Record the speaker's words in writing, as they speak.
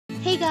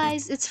Hey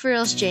guys, it's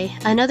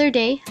F0RealzJaye. Another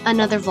day,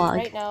 another vlog.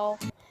 Right now,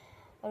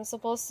 I'm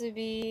supposed to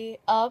be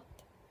up,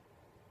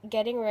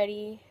 getting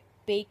ready,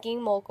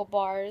 baking mocha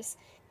bars,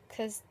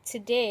 because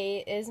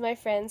today is my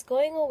friend's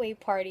going away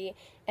party,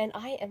 and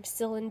I am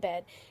still in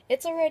bed.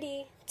 It's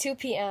already 2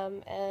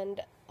 p.m.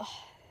 and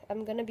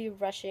I'm gonna be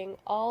rushing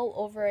all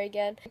over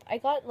again. I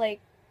got like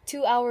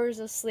 2 hours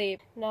of sleep.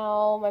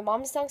 Now, my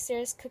mom's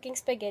downstairs cooking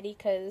spaghetti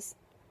because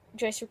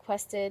Joyce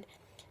requested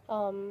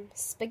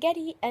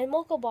spaghetti and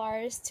mocha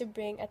bars to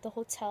bring at the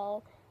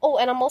hotel. Oh,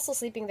 and I'm also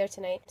sleeping there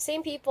tonight.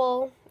 Same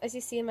people as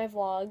you see in my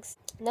vlogs.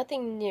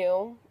 Nothing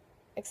new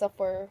except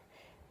for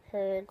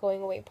her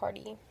going away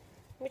party,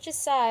 which is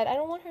sad. I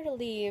don't want her to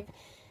leave.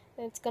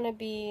 It's gonna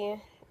be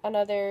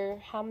another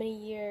how many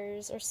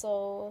years or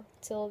so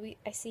till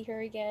I see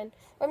her again,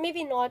 or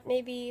maybe not,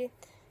 maybe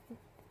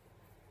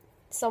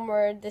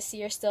somewhere this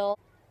year still.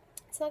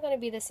 It's not gonna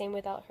be the same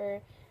without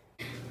her.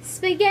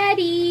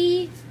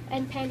 Spaghetti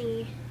and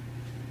Penny.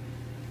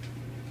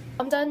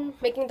 I'm done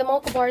making the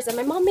mocha bars, and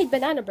my mom made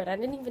banana bread. I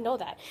didn't even know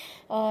that.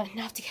 Now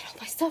I have to get all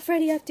my stuff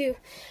ready. I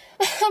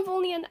have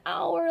only an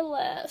hour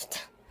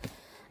left,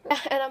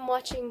 and I'm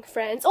watching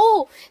Friends.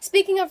 Oh,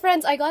 speaking of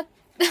Friends, I got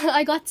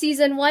I got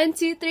season 1,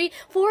 2, 3,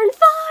 4, and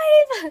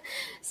 5.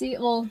 See,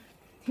 well,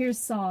 here's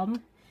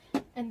some,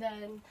 and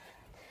then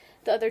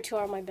the other two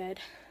are on my bed.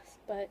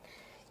 But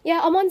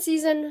yeah, I'm on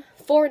season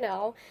 4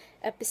 now,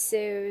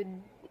 episode,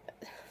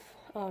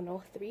 I don't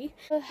know, 3.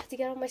 I have to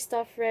get all my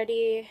stuff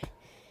ready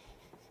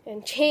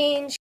and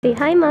change. Say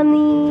hi,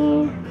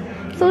 mommy.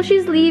 So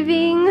she's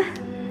leaving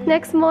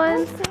next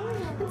month.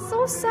 It's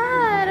so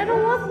sad. I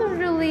don't want them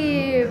to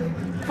leave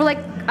for, like,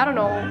 I don't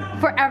know,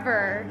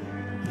 forever.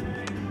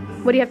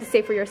 What do you have to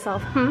say for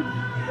yourself?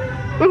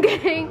 I'm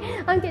kidding.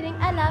 I'm kidding.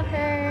 I love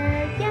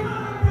her.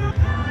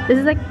 Yeah. This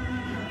is like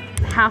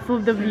half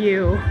of the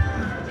view.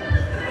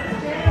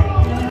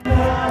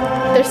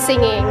 They're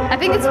singing. I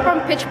think it's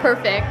from Pitch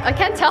Perfect. I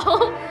can't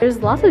tell. There's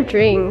lots of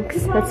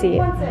drinks. Let's see.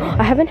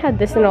 I haven't had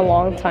this in a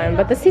long time,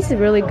 but this tastes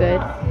really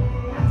good.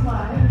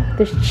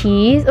 There's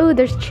cheese. Oh,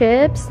 there's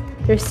chips.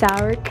 There's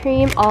sour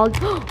cream. All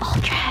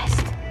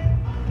dressed.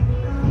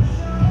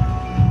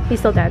 He's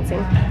still dancing.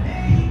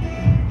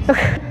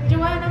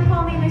 Joanne, I'm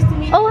calling. Nice to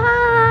meet you. Oh,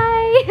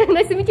 hi!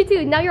 Nice to meet you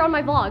too. Now you're on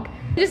my vlog.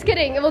 Just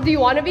kidding. Well, do you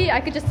want to be?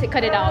 I could just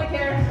cut it out.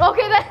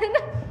 Okay then.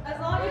 As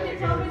long as you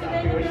tell me the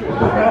name of your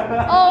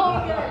vlog.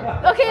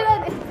 Oh, okay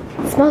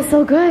then. It smells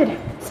so good.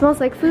 It smells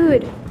like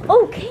food.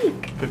 Oh,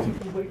 cake.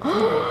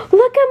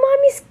 Look at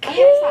mommy's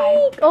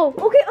cake. Oh,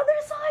 okay,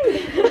 other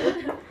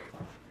side.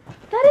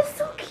 That is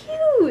so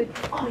cute.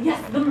 Oh, yes.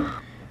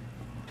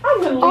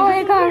 Oh,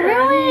 it got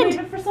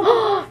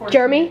ruined.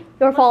 Jeremy,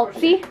 your fault.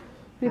 See?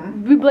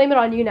 We blame it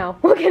on you now.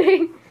 I'm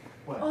kidding.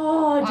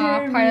 Oh,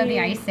 Jeremy. Part of the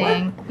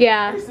icing.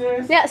 Yeah.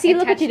 Yeah, see,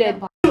 look what you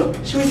did.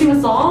 Should we sing a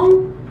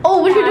song?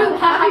 Oh, what should we do?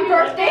 Happy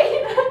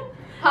birthday!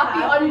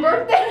 Happy on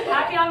birthday!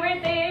 Happy on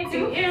birthday to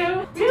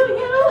you! To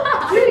you!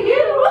 To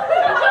you!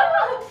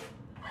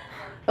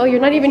 Oh, you're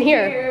not even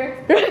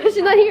here. She's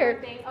not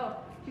here. Oh,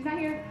 she's not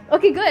here?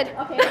 Okay, good.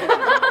 Okay, she's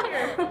not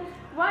here.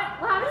 What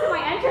happened to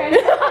my entrance?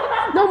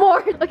 No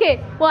more. Okay,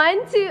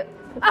 1, 2.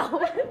 Oh.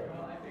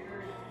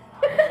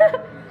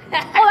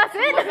 Oh, that's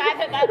it?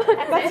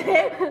 That's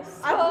it?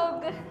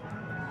 So good.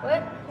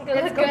 What?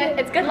 It's good.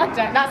 It's good luck,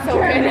 not so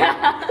good.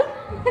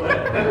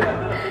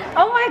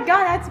 Oh my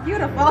god, that's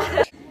beautiful.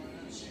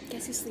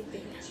 Guess who's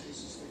sleeping?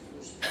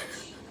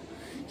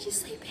 She's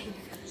sleeping.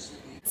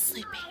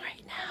 Sleeping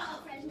right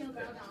now.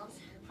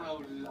 How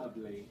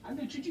lovely. And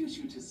introduce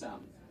you to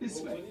some.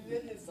 This way.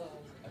 You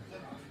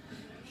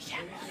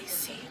can't really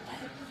see, but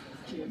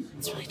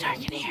it's really dark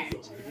in here.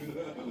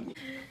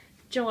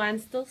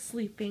 Joanne's still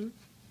sleeping.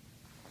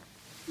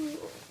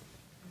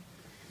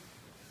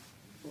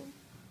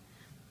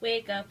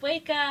 Wake up,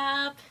 wake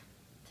up.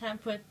 Time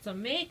to put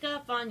some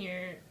makeup on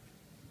your...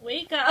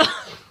 Wake up.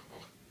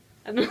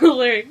 And the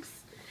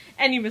lyrics.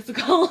 Any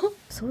musical.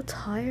 So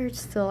tired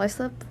still. I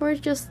slept for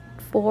just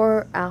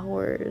 4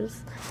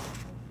 hours.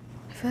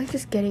 I feel like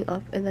just getting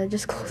up and then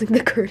just closing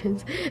the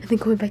curtains and then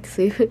going back to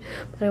sleep.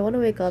 But I want to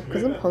wake up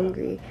because I'm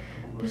hungry.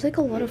 There's like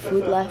a lot of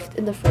food left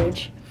in the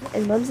fridge.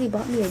 And Mumzy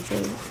bought me a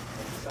drink.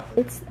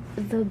 It's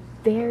the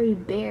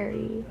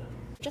berry.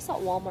 Just at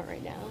Walmart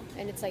right now,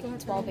 and it's like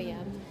 12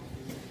 a.m.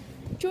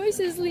 Joyce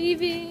is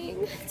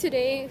leaving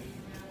today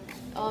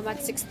at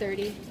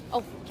 6:30.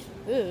 Oh,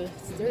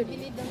 it's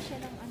dirty.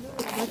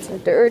 The carts are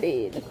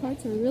dirty. The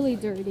carts are really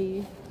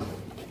dirty.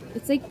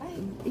 It's like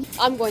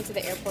I'm going to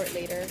the airport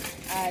later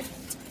at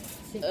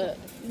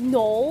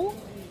no.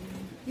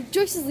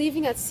 Joyce is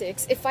leaving at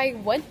 6. If I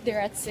went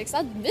there at 6,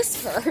 I'd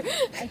miss her.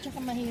 Ay, tsaka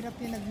mahirap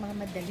yung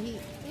nagmamadali.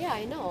 Yeah,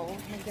 I know.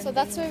 So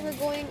that's why we're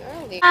going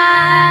early.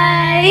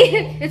 Hi!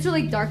 It's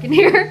really dark in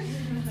here.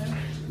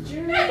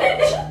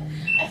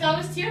 I thought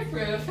it was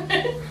tear-proof.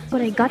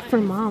 What I got for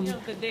mom.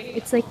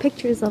 It's like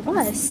pictures of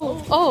us.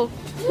 Oh.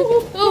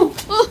 Oh.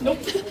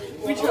 Nope.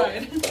 We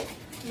tried.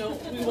 No,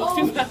 we won't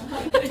do that.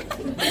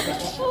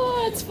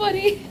 Oh, it's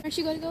funny. Where's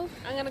she gonna go?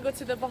 I'm gonna go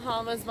to the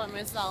Bahamas by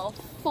myself.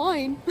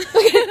 Fine.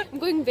 I'm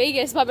going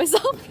Vegas by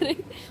myself.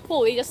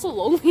 Holy, that's so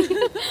lonely.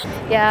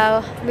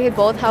 Yeah, we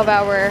both have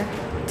our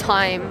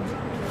times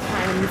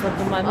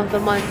of the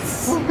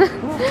months.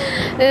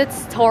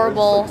 It's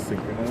horrible.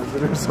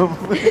 Or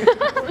something.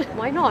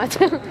 Why not?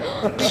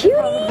 Cutie!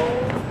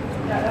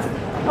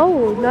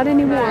 Oh, not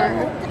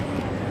anymore.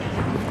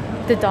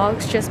 The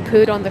dogs just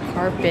pooed on the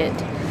carpet.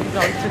 The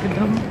dogs took a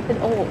dump. And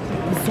oh,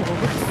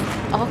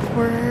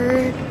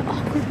 awkward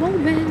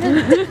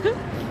moment.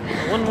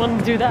 One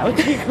wouldn't do that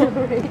with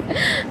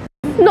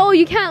you. No,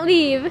 you can't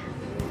leave. You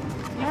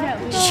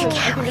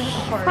can't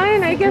leave.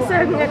 Fine, I guess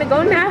I'm gonna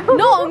go now.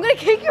 No, I'm gonna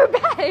kick your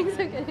bags.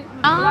 Okay.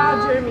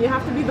 Wow, Jeremy, you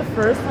have to be the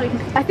first. Like,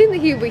 I think that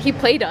he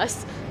played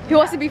us. He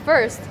wants to be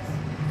first.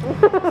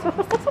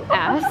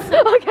 Ass.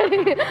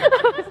 Okay.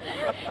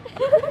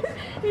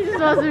 He just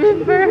wants to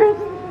be first.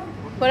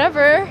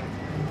 Whatever.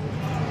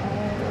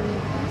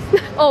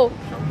 Oh.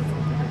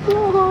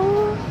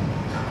 Oh,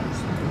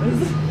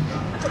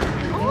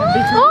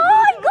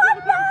 I got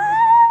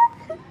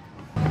that!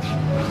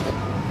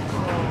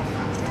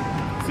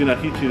 See, now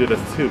he cheated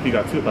us too. He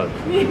got 2 hugs.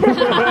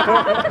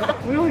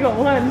 we only got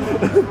one.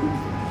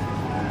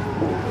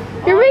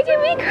 You're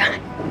making me cry.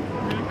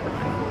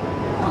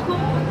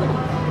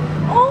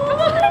 Oh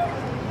god!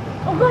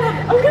 I'm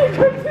gonna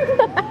cry too!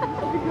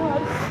 Oh my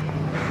god.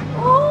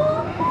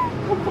 Oh!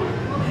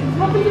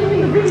 Mommy didn't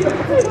even read it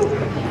too!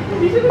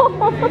 You should have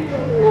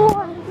No,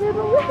 I didn't.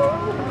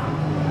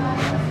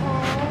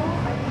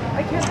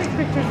 I can't take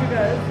pictures, you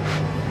guys.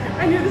 I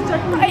knew this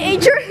technique. I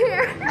ate your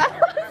hair.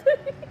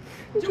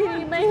 You can't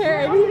eat my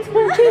hair. I need to.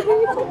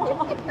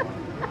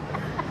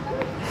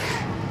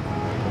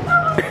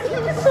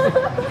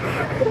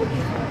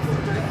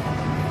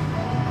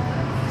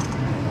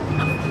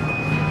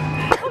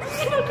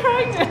 I'm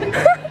crying then.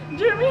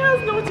 Jeremy has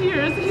no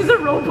tears. He's a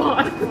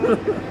robot. It's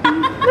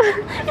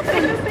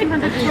like the same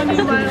as a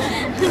 20 miles.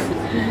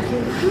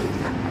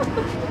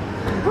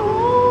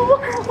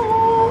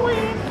 Oh,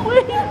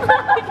 wait.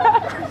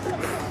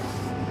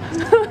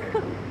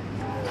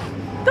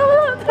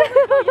 Don't.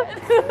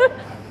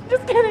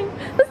 Just kidding.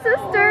 The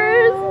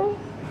sisters.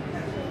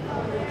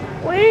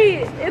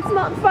 Wait, it's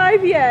not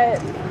 5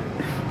 yet.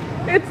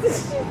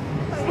 It's.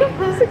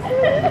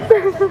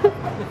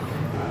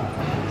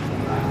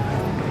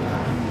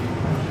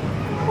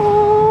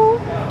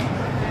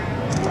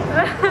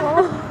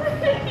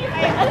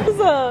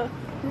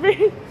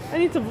 I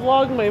need to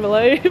vlog my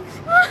life.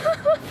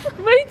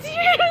 My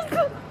tears.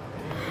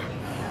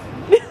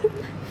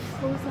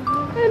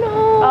 I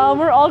know.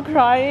 We're all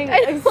crying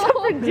except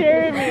for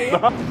Jeremy.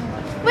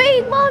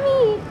 Wait,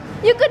 mommy.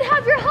 You could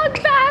have your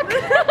hug back.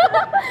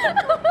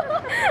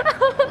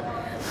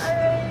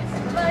 Alright,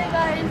 bye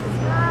guys.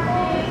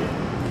 Bye.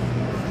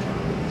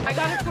 I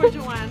got it for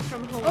Joanne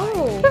from Hawaii.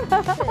 Oh.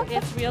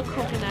 It's real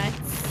coconuts.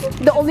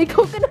 The only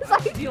coconuts I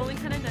The only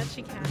kind of nuts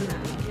she can have, you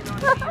know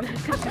what I mean?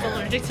 Because she's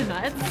allergic to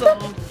nuts, so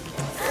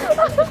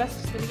that's the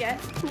best she's gonna get.